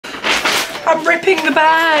I'm ripping the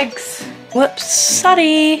bags. Whoops,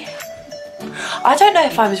 sorry. I don't know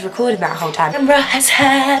if I was recording that whole time. Camera has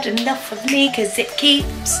had enough of me because it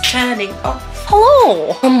keeps turning off.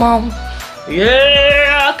 Hello. Come on.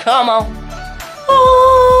 Yeah, come on.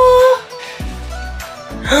 Oh.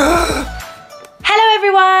 Hello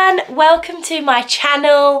everyone, welcome to my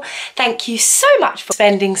channel. Thank you so much for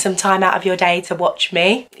spending some time out of your day to watch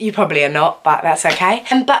me. You probably are not, but that's okay.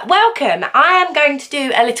 But welcome. I am going to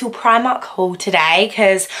do a little Primark haul today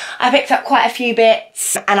because I picked up quite a few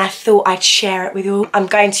bits and I thought I'd share it with you all. I'm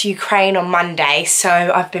going to Ukraine on Monday, so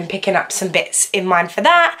I've been picking up some bits in mind for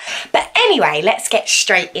that. But anyway, let's get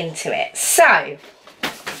straight into it. So,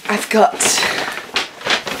 I've got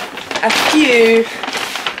a few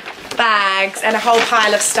bags and a whole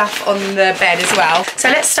pile of stuff on the bed as well. So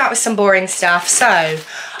let's start with some boring stuff. So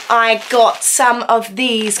I got some of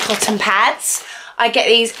these cotton pads. I get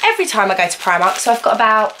these every time I go to Primark, so I've got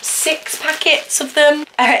about 6 packets of them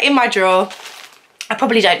in my drawer. I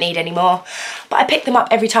probably don't need any more, but I pick them up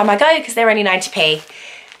every time I go because they're only 90p.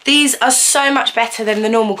 These are so much better than the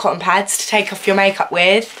normal cotton pads to take off your makeup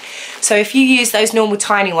with. So if you use those normal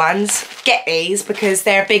tiny ones, get these because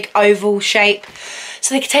they're a big oval shape.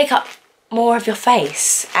 So they can take up more of your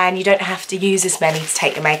face and you don't have to use as many to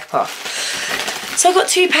take your makeup off. So I got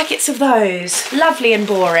 2 packets of those. Lovely and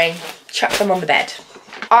boring. Chuck them on the bed.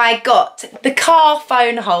 I got the car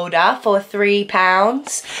phone holder for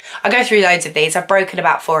 £3. I go through loads of these. I've broken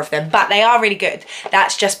about 4 of them, but they are really good.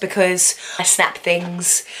 That's just because I snap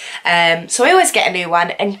things. So I always get a new one,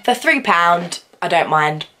 and for £3, I don't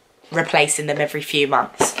mind replacing them every few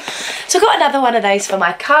months. So I got another one of those for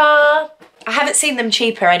my car. I haven't seen them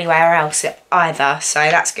cheaper anywhere else either, so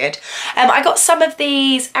that's good. I got some of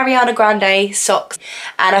these Ariana Grande socks,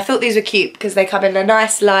 and I thought these were cute because they come in a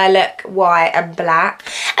nice lilac, white and black.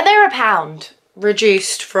 And they're £1,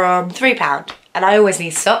 reduced from £3, and I always need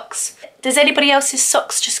socks. Does anybody else's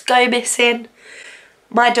socks just go missing?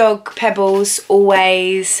 My dog, Pebbles,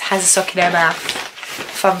 always has a sock in her mouth.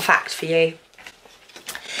 Fun fact for you.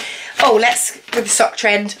 Oh, with the sock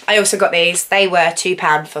trend, I also got these. They were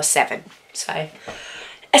 £2 for 7. So,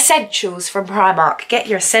 essentials from Primark. Get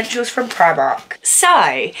your essentials from Primark.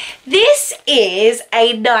 So, this is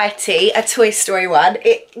a nightie, a Toy Story one.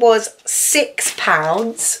 It was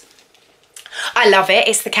 £6. I love it.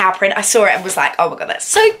 It's the cow print. I saw it and was like, oh my god, that's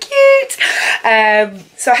so cute.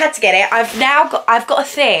 So I had to get it. I've got a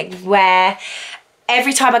thing where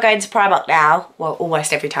every time I go into Primark now, well,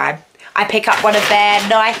 almost every time, I pick up one of their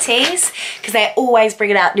nighties because they're always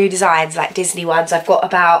bringing out new designs, like Disney ones. I've got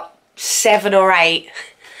about 7 or 8,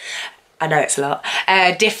 I know it's a lot,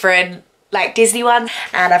 different like Disney ones,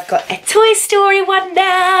 and I've got a Toy Story one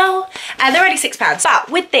now, and they're only £6. But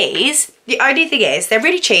with these, the only thing is they're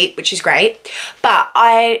really cheap, which is great, but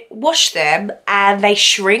I wash them and they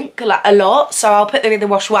shrink like a lot, so I'll put them in the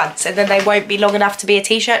wash once and then they won't be long enough to be a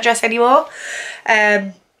t-shirt dress anymore.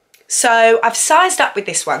 So I've sized up with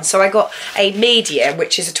this one. So I got a medium,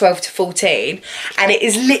 which is a 12 to 14, and it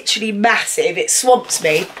is literally massive. It swamps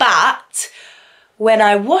me, but when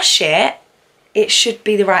I wash it, it should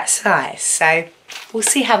be the right size. So we'll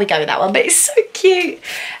see how we go with that one, but it's so cute.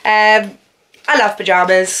 I love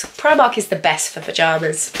pyjamas. Primark is the best for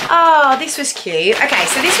pyjamas. Oh, this was cute. Okay,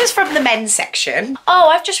 so this was from the men's section. Oh,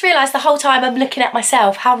 I've just realised the whole time I'm looking at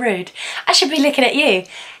myself. How rude. I should be looking at you.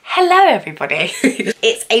 Hello everybody.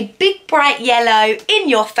 It's a big bright yellow in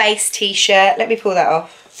your face t-shirt. Let me pull that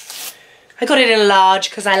off. I got it in a large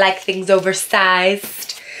because I like things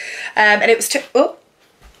oversized. And it was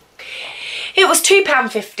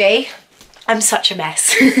 £2.50. I'm such a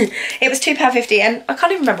mess. It was £2.50 and I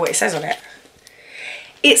can't even remember what it says on it.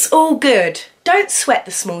 It's all good. Don't sweat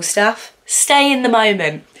the small stuff. Stay in the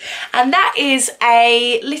moment. And that is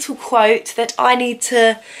a little quote that I need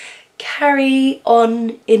to carry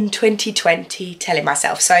on in 2020, telling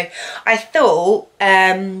myself. So I thought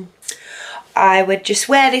I would just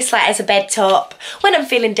wear this like as a bed top when I'm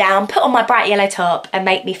feeling down, put on my bright yellow top and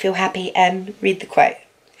make me feel happy and read the quote.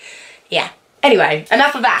 Yeah. Anyway,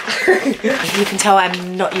 enough of that. You can tell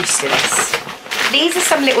I'm not used to this. These are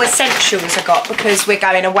some little essentials I got because we're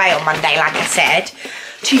going away on Monday, like I said,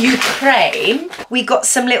 to Ukraine. We got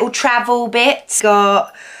some little travel bits.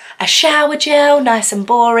 Got a shower gel, nice and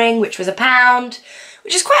boring, which was £1,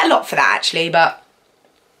 which is quite a lot for that actually, but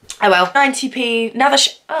oh well. 90p,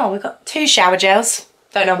 oh, we've got 2 shower gels.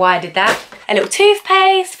 Don't know why I did that. A little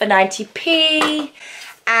toothpaste for 90p.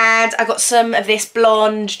 And I got some of this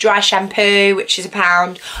blonde dry shampoo, which is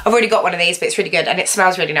 £1. I've already got one of these, but it's really good and it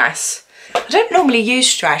smells really nice. I don't normally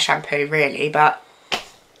use dry shampoo really, but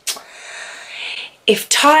if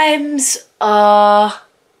times are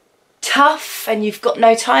tough and you've got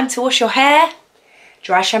no time to wash your hair,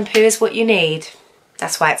 dry shampoo is what you need.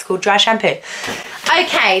 That's why it's called dry shampoo.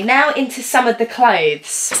 Okay, now into some of the clothes.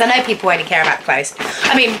 So I know people only care about clothes.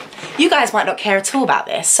 I mean, you guys might not care at all about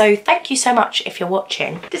this, so thank you so much if you're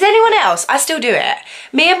watching. Does anyone else? I still do it.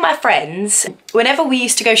 Me and my friends, whenever we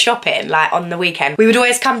used to go shopping, like on the weekend, we would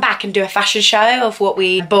always come back and do a fashion show of what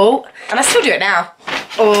we bought. And I still do it now.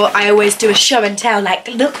 Or I always do a show and tell, like,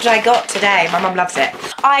 look what I got today. My mum loves it.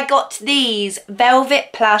 I got these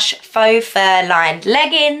velvet plush faux fur lined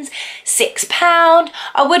leggings, £6.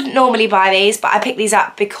 I wouldn't normally buy these, but I picked these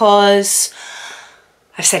up because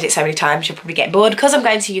I've said it so many times, you're probably getting bored. Because I'm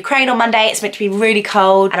going to Ukraine on Monday, it's meant to be really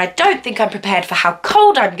cold, and I don't think I'm prepared for how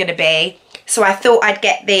cold I'm gonna be. So I thought I'd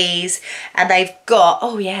get these, and they've got,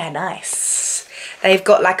 oh yeah, nice. They've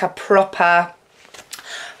got like a proper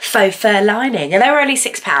faux fur lining, and they were only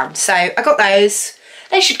 £6. So I got those.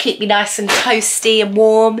 They should keep me nice and toasty and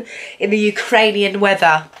warm in the Ukrainian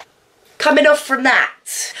weather. Coming off from that,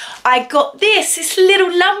 I got this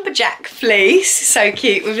little lumberjack fleece, so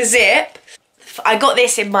cute, with a zip. I got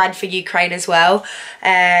this in mind for Ukraine as well,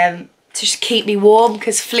 to just keep me warm,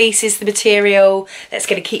 because fleece is the material that's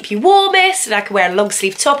going to keep you warmest, and I can wear a long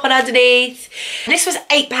sleeve top on underneath. And this was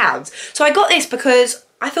 £8. So I got this because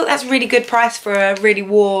I thought that's a really good price for a really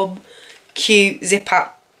warm, cute zip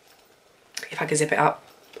up. If I can zip it up.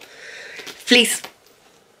 Fleece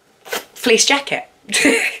jacket.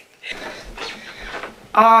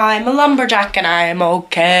 I'm a lumberjack and I'm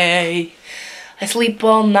okay. I sleep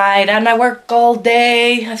all night and I work all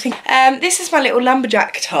day. I think this is my little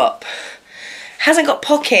lumberjack top. Hasn't got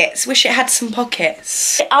pockets. Wish it had some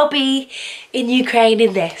pockets. I'll be in Ukraine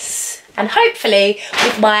in this, and hopefully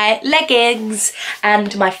with my leggings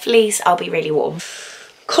and my fleece I'll be really warm.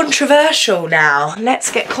 Controversial now.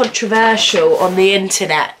 Let's get controversial on the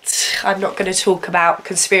internet. I'm not going to talk about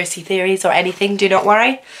conspiracy theories or anything, do not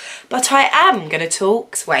worry. But I am going to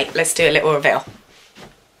talk. Wait, let's do a little reveal.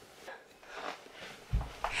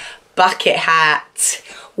 Bucket hat.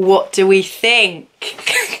 What do we think?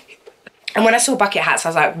 And when I saw bucket hats, I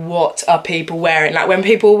was like, what are people wearing? Like when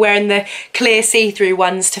people were wearing the clear see-through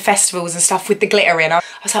ones to festivals and stuff with the glitter in, I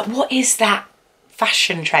was like, what is that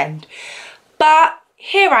fashion trend? But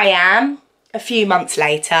here I am, a few months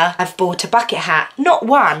later. I've bought a bucket hat, not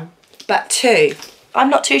one, but two. I'm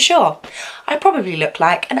not too sure. I probably look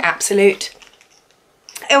like an absolute...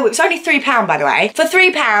 Oh, it was only £3 by the way. For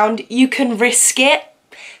 £3, you can risk it.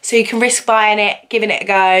 So you can risk buying it, giving it a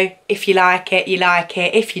go. If you like it, you like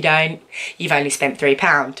it. If you don't, you've only spent £3.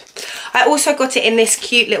 I also got it in this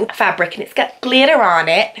cute little fabric, and it's got glitter on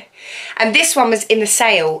it. And this one was in the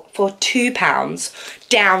sale for £2,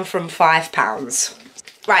 down from £5.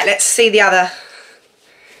 Right, let's see the other.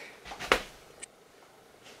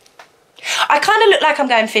 I kind of look like I'm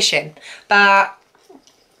going fishing, but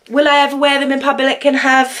will I ever wear them in public and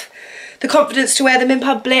have the confidence to wear them in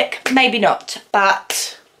public? Maybe not,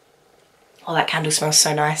 but... Oh, that candle smells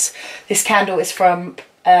so nice. This candle is from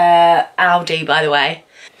Aldi, by the way.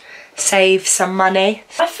 Save some money.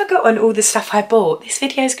 I've forgotten all the stuff I bought. This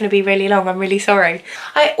video is going to be really long, I'm really sorry.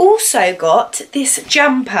 I also got this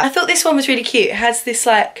jumper. I thought this one was really cute. It has this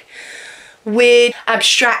like weird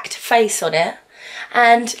abstract face on it.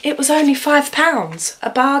 And it was only £5, a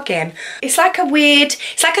bargain. It's like a weird,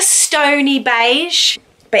 it's like a stony beige,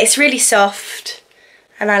 but it's really soft.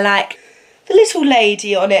 And I like the little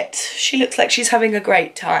lady on it. She looks like she's having a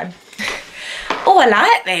great time. Oh, I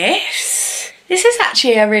like this. This is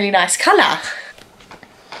actually a really nice colour.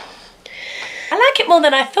 I like it more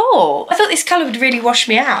than I thought. I thought this colour would really wash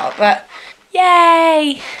me out, but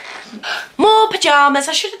yay. More pyjamas.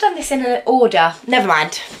 I should have done this in an order. Never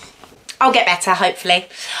mind. I'll get better, hopefully.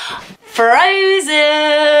 Frozen.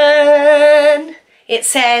 It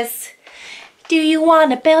says, do you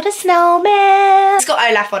want to build a snowman? It's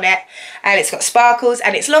got Olaf on it, and it's got sparkles,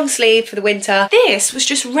 and it's long sleeve for the winter. This was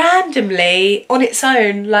just randomly on its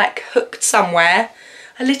own, like hooked somewhere.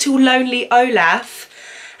 A little lonely Olaf,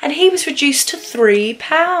 and he was reduced to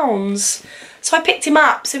 £3. So I picked him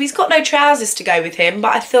up. So he's got no trousers to go with him,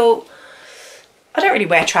 but I thought, I don't really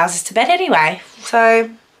wear trousers to bed anyway.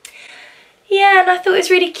 So yeah, and I thought it was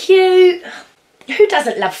really cute. Who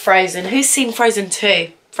doesn't love Frozen? Who's seen Frozen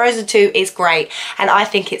 2? Frozen 2 is great, and I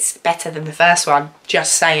think it's better than the first one,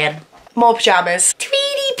 just saying. More pyjamas.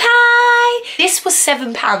 Tweety pie! This was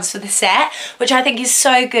 £7 for the set, which I think is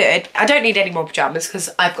so good. I don't need any more pyjamas because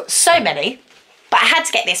I've got so many. But I had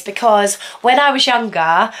to get this because when I was younger,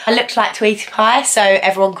 I looked like Tweety Pie, so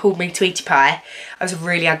everyone called me Tweety Pie. I was a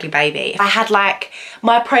really ugly baby. I had like,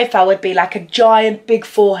 my profile would be like a giant big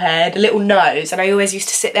forehead, a little nose, and I always used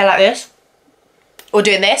to sit there like this, or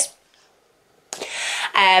doing this.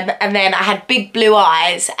 And then I had big blue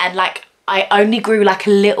eyes, and like I only grew like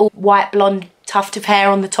a little white blonde tuft of hair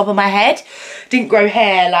on the top of my head. Didn't grow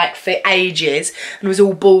hair like for ages and was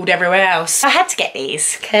all bald everywhere else. I had to get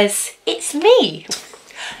these because it's me.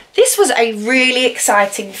 This was a really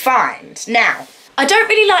exciting find. Now, I don't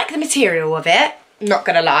really like the material of it, not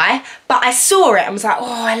gonna lie, but I saw it and was like,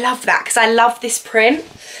 oh, I love that, because I love this print.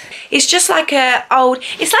 It's just like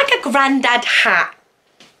it's like a granddad hat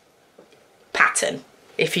pattern,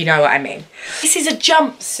 if you know what I mean. This is a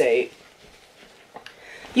jumpsuit.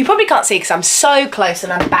 You probably can't see because I'm so close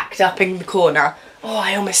and I'm backed up in the corner. Oh,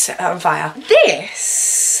 I almost set that on fire.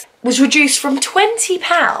 This was reduced from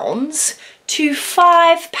 £20 to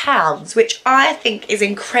 £5, which I think is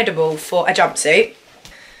incredible for a jumpsuit.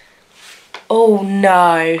 Oh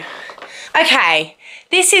no. Okay,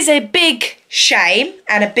 this is a big shame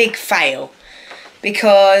and a big fail,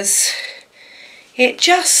 because it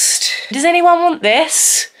just... Does anyone want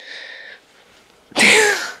this?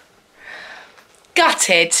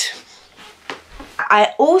 Gutted.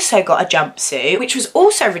 I also got a jumpsuit, which was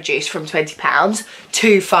also reduced from £20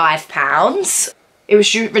 to £5. It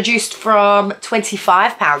was reduced from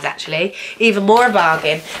 £25 actually, even more a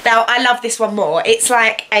bargain. Now I love this one more. It's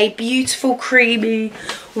like a beautiful creamy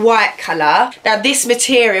white colour. Now this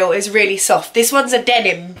material is really soft. This one's a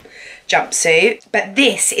denim jumpsuit, but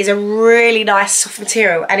this is a really nice soft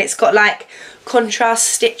material, and it's got like contrast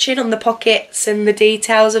stitching on the pockets and the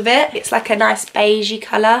details of it. It's like a nice beigey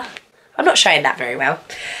colour. I'm not showing that very well.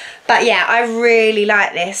 But yeah, I really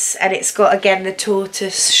like this, and it's got again the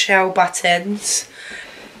tortoise shell buttons.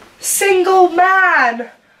 Single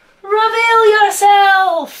man, reveal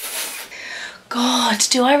yourself. God,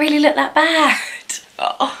 do I really look that bad?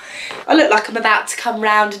 Oh, I look like I'm about to come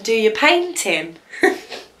round and do your painting.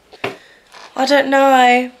 I don't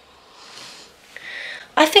know.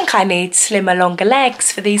 I think I need slimmer, longer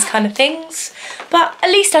legs for these kind of things, but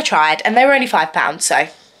at least I tried, and they were only £5, so.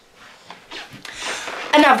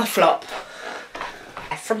 Another flop.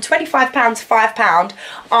 From £25 to £5,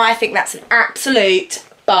 I think that's an absolute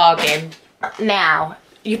bargain. Now,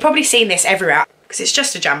 you've probably seen this everywhere, because it's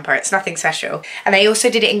just a jumper, it's nothing special. And they also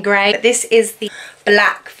did it in grey, but this is the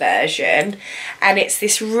black version, and it's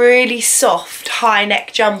this really soft high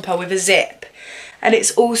neck jumper with a zip. And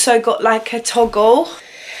it's also got like a toggle,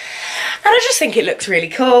 and I just think it looks really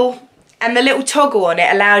cool. And the little toggle on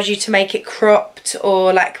it allows you to make it cropped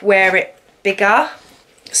or like wear it bigger.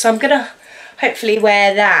 So I'm gonna hopefully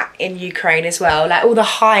wear that in Ukraine as well, like all the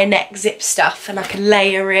high neck zip stuff, and I can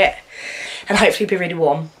layer it and hopefully be really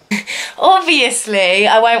warm. Obviously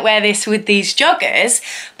I won't wear this with these joggers,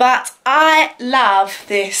 but I love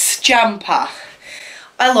this jumper.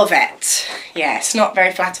 I love it. Yeah, it's not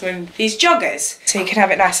very flattering with these joggers. So you can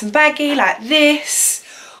have it nice and baggy like this,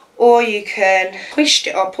 or you can twist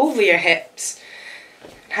it up over your hips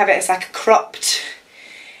and have it as like a cropped.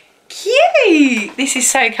 Cute! This is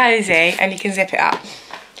so cozy, and you can zip it up.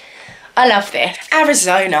 I love this.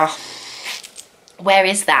 Arizona. Where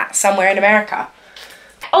is that? Somewhere in America.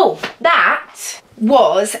 Oh, that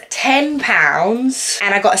was £10,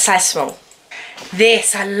 and I got a size small.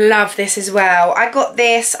 This, I love this as well. I got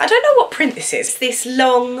this, I don't know what print this is. It's this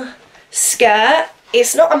long skirt.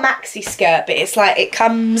 It's not a maxi skirt, but it's like, it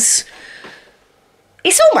comes,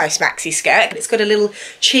 it's almost maxi skirt, but it's got a little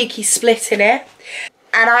cheeky split in it.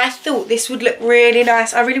 And I thought this would look really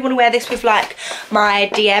nice. I really want to wear this with like my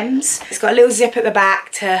DMs. It's got a little zip at the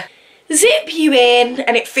back to zip you in,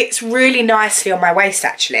 and it fits really nicely on my waist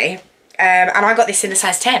actually. And I got this in a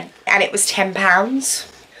size 10, and it was £10.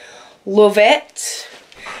 Love it.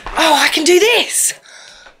 Oh, I can do this.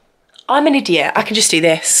 I'm an idiot. I can just do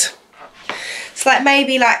this. It's like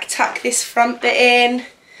maybe like tuck this front bit in.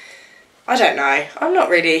 I don't know. I'm not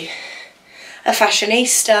really a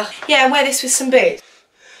fashionista. Yeah, and wear this with some boots.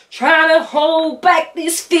 Trying to hold back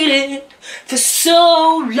this feeling for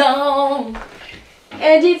so long.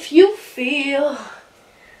 And if you feel...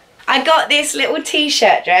 I got this little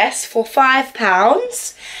t-shirt dress for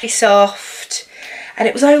 £5. It's soft. And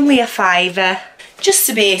it was only a £5. Just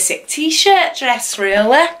a basic t-shirt dress,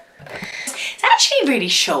 really. It's actually really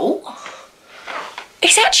short.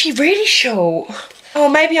 It's actually really short. Oh,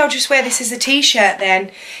 maybe I'll just wear this as a t-shirt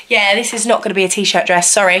then. Yeah, this is not going to be a t-shirt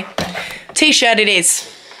dress, sorry. T-shirt it is.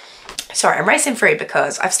 Sorry, I'm racing through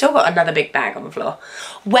because I've still got another big bag on the floor.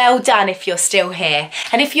 Well done if you're still here.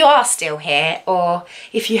 And if you are still here, or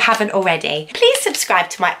if you haven't already, please subscribe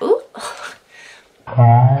to my... Ooh.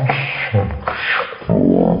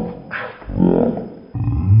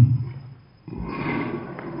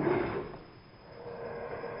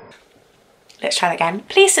 Let's try that again.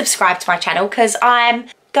 Please subscribe to my channel, because I'm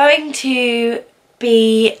going to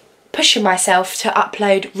be pushing myself to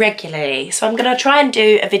upload regularly. So I'm going to try and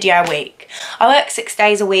do a video a week. I work 6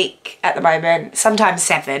 days a week at the moment, sometimes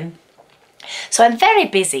 7. So I'm very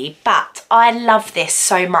busy, but I love this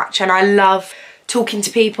so much and I love talking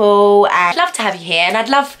to people, and I'd love to have you here, and I'd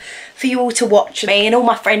love for you all to watch me and all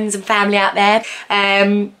my friends and family out there,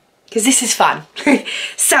 because this is fun.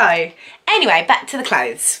 So anyway, back to the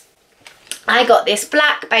clothes. I got this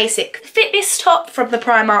black basic fitness top from the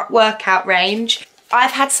Primark workout range.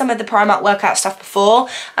 I've had some of the Primark workout stuff before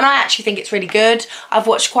and I actually think it's really good. I've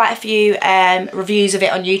watched quite a few reviews of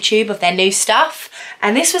it on YouTube of their new stuff,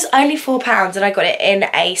 and this was only £4 and I got it in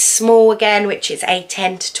a small again, which is a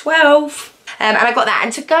 10 to 12. And I got that,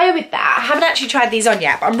 and to go with that, I haven't actually tried these on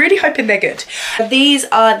yet, but I'm really hoping they're good. These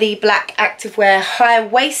are the black activewear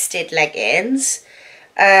high-waisted leggings.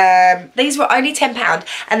 These were only £10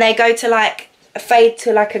 and they go to like a fade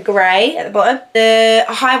to like a grey at the bottom. The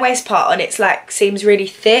high waist part on it's like seems really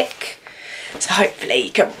thick, so hopefully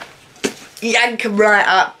you can yank them right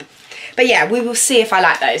up. But yeah, we will see if I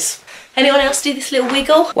like those. Anyone else do this little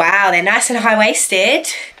wiggle? Wow, they're nice and high-waisted.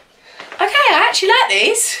 Okay, I actually like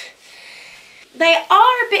these. They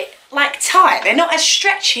are a bit like tight. They're not as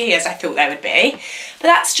stretchy as I thought they would be, but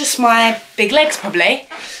that's just my big legs probably.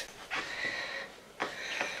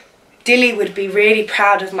 Dilly would be really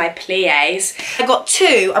proud of my pliés. I got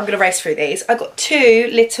two, I'm gonna race through these. I got two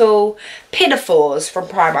little pinafores from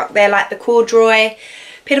Primark. They're like the corduroy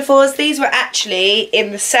pinafores. These were actually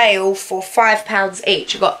in the sale for £5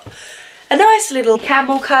 each. I got a nice little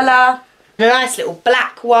camel colour, a nice little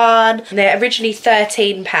black one. They're originally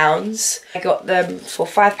 £13. I got them for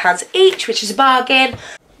 £5 each, which is a bargain.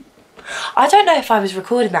 I don't know if I was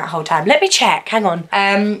recording that whole time. Let me check, hang on.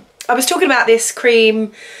 I was talking about this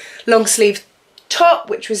cream long sleeve top,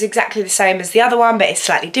 which was exactly the same as the other one, but it's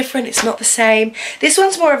slightly different. It's not the same. This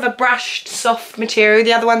one's more of a brushed soft material.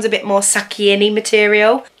 The other one's a bit more sucky-y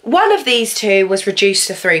material. One of these two was reduced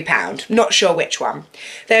to £3. Not sure which one.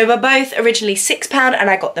 They were both originally £6 and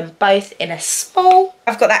I got them both in a small.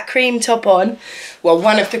 I've got that cream top on, well,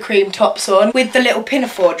 one of the cream tops on with the little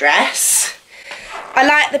pinafore dress. I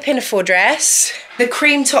like the pinafore dress. The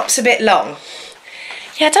cream top's a bit long.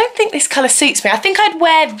 Yeah, I don't think this colour suits me. I think I'd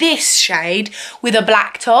wear this shade with a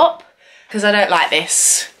black top because I don't like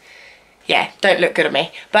this. Yeah, don't look good on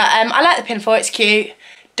me. But I like the pinafore, it's cute.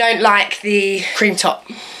 Don't like the cream top.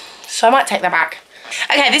 So I might take that back.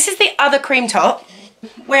 Okay, this is the other cream top.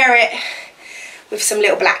 Wear it with some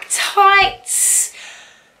little black tights.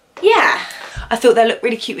 Yeah, I thought they looked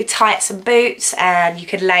really cute with tights and boots, and you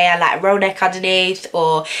could layer like a roll neck underneath,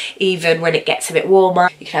 or even when it gets a bit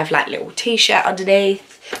warmer, you can have like a little t-shirt underneath.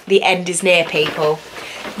 The end is near, people.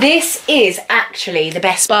 This is actually the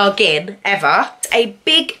best bargain ever. It's a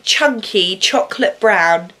big chunky chocolate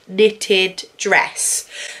brown knitted dress.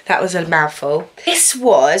 That was a mouthful. This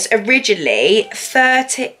was originally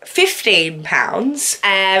 £15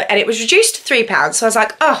 and it was reduced to £3, so I was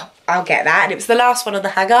like, oh, I'll get that, and it was the last one on the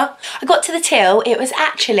hanger. I got to the till, it was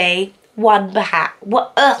actually £1 baht.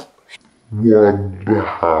 What? £1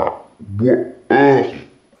 baht.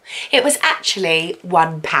 It was actually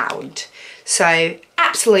 £1. So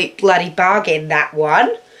absolute bloody bargain, that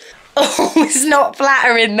one. Oh, it's not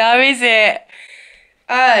flattering though, is it?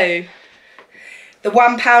 Oh, the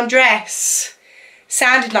 £1 dress.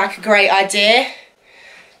 Sounded like a great idea.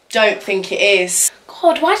 Don't think it is.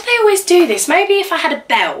 God, why do they always do this? Maybe if I had a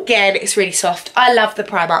belt. Again, it's really soft. I love the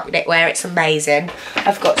Primark knitwear, it's amazing.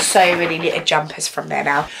 I've got so many knitted jumpers from there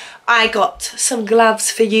now. I got some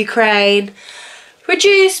gloves for Ukraine.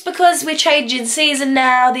 Reduced because we're changing season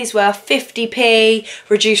now. These were 50p,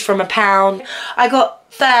 reduced from £1. I got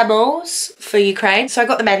thermals for Ukraine. So I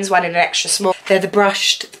got the men's one in an extra small. They're the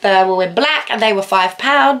brushed thermal in black and they were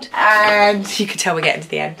 £5. And you can tell we're getting to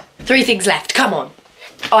the end. 3 things left, come on.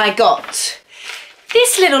 I got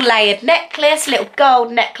this little layered necklace, little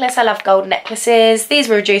gold necklace. I love gold necklaces. These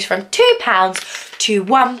were reduced from £2 to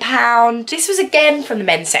 £1. This was again from the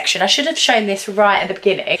men's section. I should have shown this right at the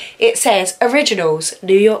beginning. It says Originals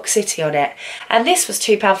New York City on it. And this was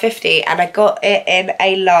 £2.50 and I got it in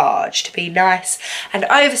a large to be nice and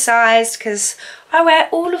oversized because I wear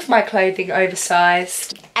all of my clothing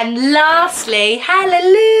oversized. And lastly,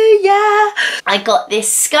 hallelujah, I got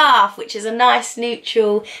this scarf, which is a nice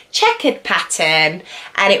neutral checkered pattern,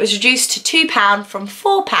 and it was reduced to £2 from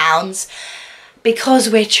 £4 because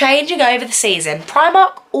we're changing over the season.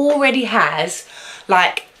 Primark already has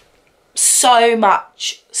like so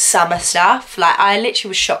much summer stuff. Like, I literally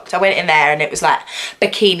was shocked. I went in there and it was like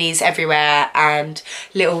bikinis everywhere and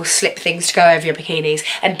little slip things to go over your bikinis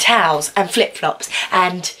and towels and flip-flops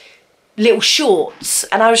and little shorts,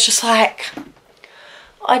 and I was just like,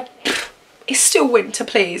 it's still winter,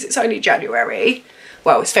 please. It's only January.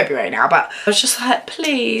 Well, it's February now, but I was just like,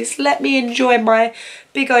 please let me enjoy my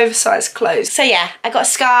big oversized clothes. So yeah, I got a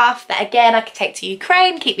scarf that again I could take to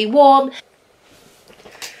Ukraine, keep me warm.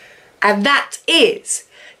 And that is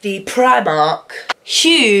the Primark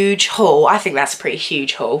huge haul. I think that's a pretty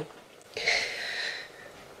huge haul.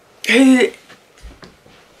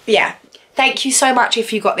 Yeah. Thank you so much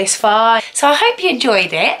if you got this far. So I hope you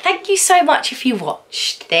enjoyed it. Thank you so much if you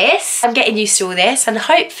watched this. I'm getting used to all this and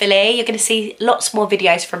hopefully you're going to see lots more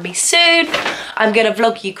videos from me soon. I'm going to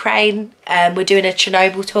vlog Ukraine. We're doing a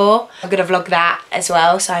Chernobyl tour. I'm going to vlog that as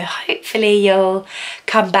well. So hopefully you'll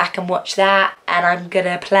come back and watch that. And I'm going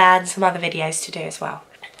to plan some other videos to do as well.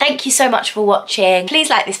 Thank you so much for watching. Please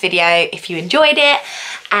like this video if you enjoyed it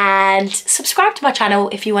and subscribe to my channel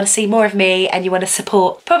if you want to see more of me and you want to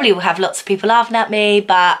support. Probably will have lots of people laughing at me,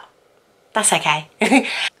 but that's okay.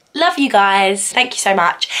 Love you guys. Thank you so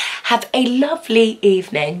much. Have a lovely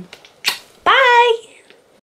evening.